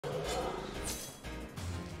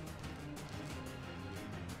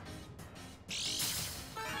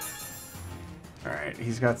Alright,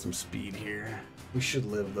 he's got some speed here. We should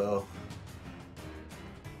live though.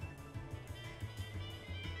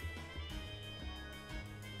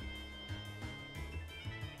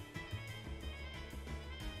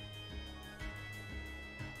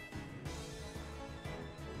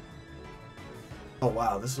 Oh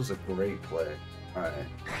wow, this was a great play. Alright,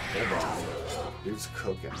 hold on. Dude's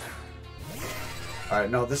cooking. Alright,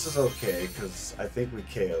 no, this is okay, because I think we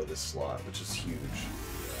KO this slot, which is huge.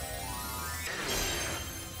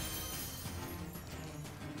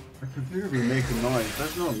 Our computer be making noise.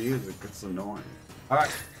 There's no music, it's annoying.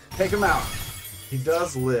 Alright, take him out. He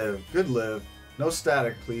does live. Good live. No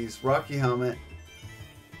static, please. Rocky helmet.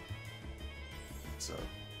 So.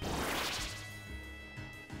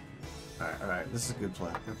 Alright, this is a good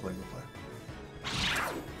play. Good play, good play.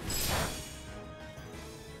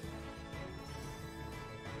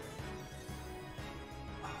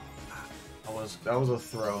 That was a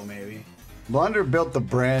throw, maybe. Blunder built the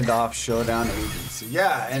brand off Showdown Agency.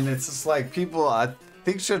 Yeah, and it's just like people, I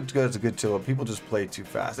think Showdown is a good tool. People just play too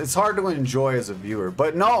fast. It's hard to enjoy as a viewer.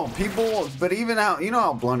 But no, people, but even how, you know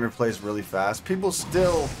how Blunder plays really fast? People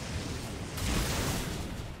still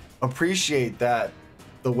appreciate that,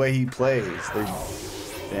 the way he plays.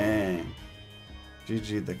 Dang.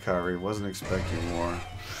 GG the Kyrie. Wasn't expecting more.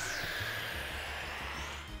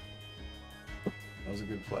 That was a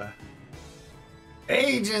good play.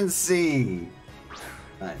 Agency!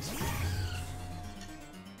 Nice.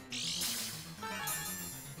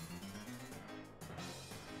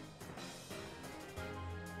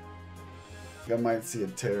 I might see a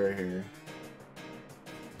terror here.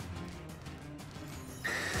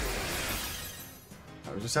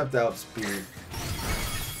 We just have to outspeed.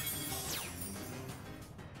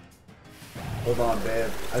 Hold on, babe.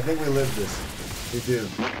 I think we live this. We do.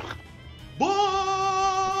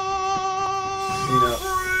 Clean up.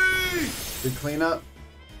 Good clean up.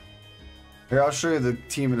 Here, I'll show you the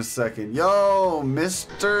team in a second. Yo,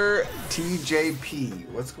 Mr. TJP.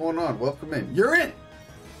 What's going on? Welcome in. You're in!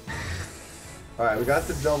 Alright, we got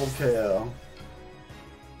the double KO.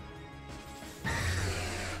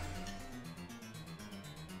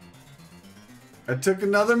 I took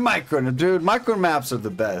another micro. Dude, micro maps are the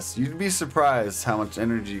best. You'd be surprised how much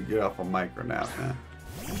energy you get off a micro nap, man.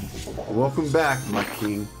 Welcome back, my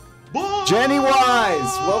king. Jenny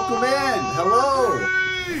Wise, welcome in. Hello.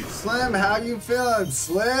 Slim, how you feeling?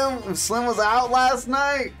 Slim? Slim was out last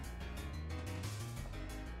night.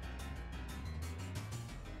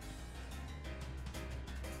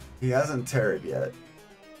 He hasn't teared yet.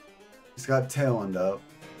 He's got tail end up.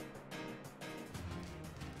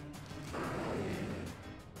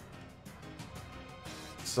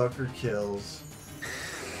 Sucker kills.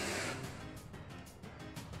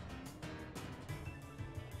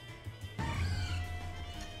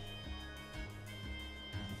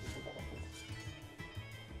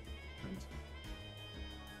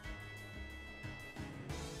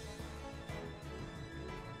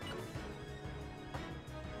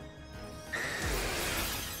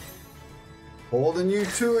 Holding you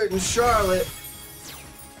to it in Charlotte.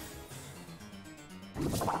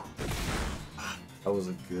 That was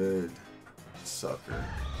a good sucker.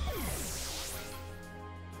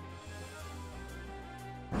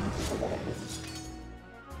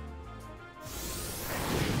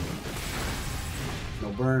 No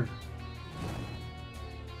burn.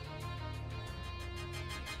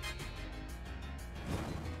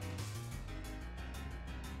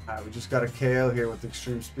 Alright, we just got a KO here with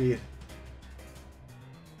extreme speed.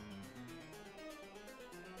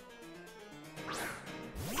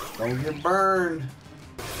 Don't get burned.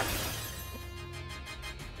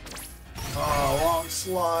 Oh, long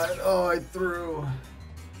slide. Oh, I threw.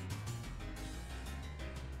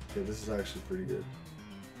 Okay, this is actually pretty good.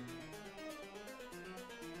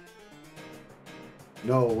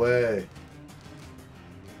 No way.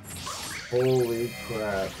 Holy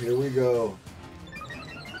crap. Here we go.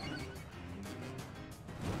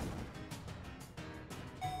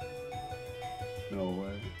 No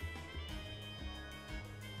way.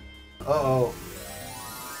 Uh-oh.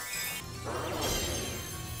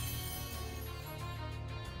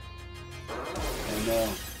 Oh no.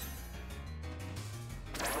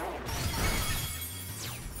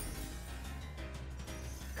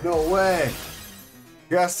 No way.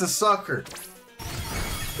 He has to sucker.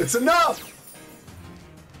 It's enough.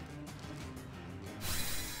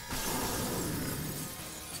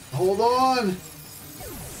 Hold on.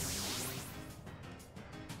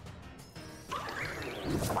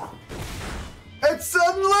 It's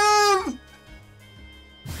unlive!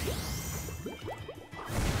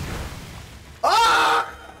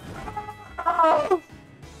 Ah!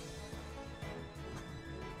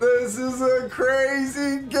 This is a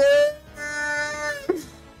crazy game.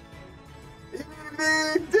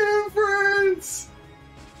 Big difference.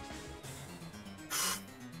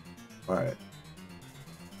 All right.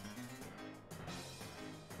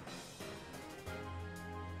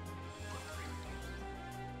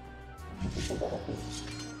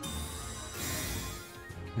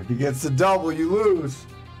 If he gets the double, you lose.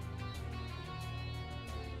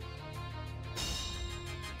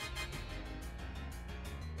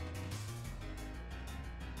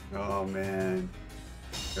 Oh man.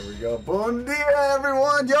 Here we go. Boom dia,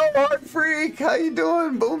 everyone. Yo, Heart Freak. How you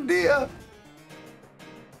doing? Boom dia.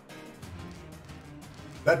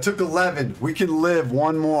 That took 11. We can live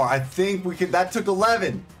one more. I think we can. That took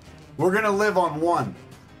 11. We're going to live on 1.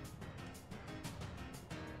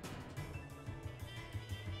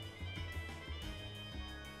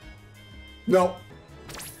 Nope.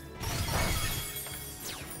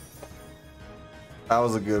 That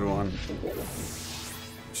was a good one.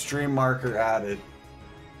 Stream marker added.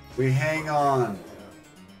 We hang on.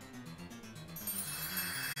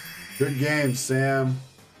 Good game, Sam.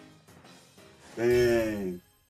 Dang.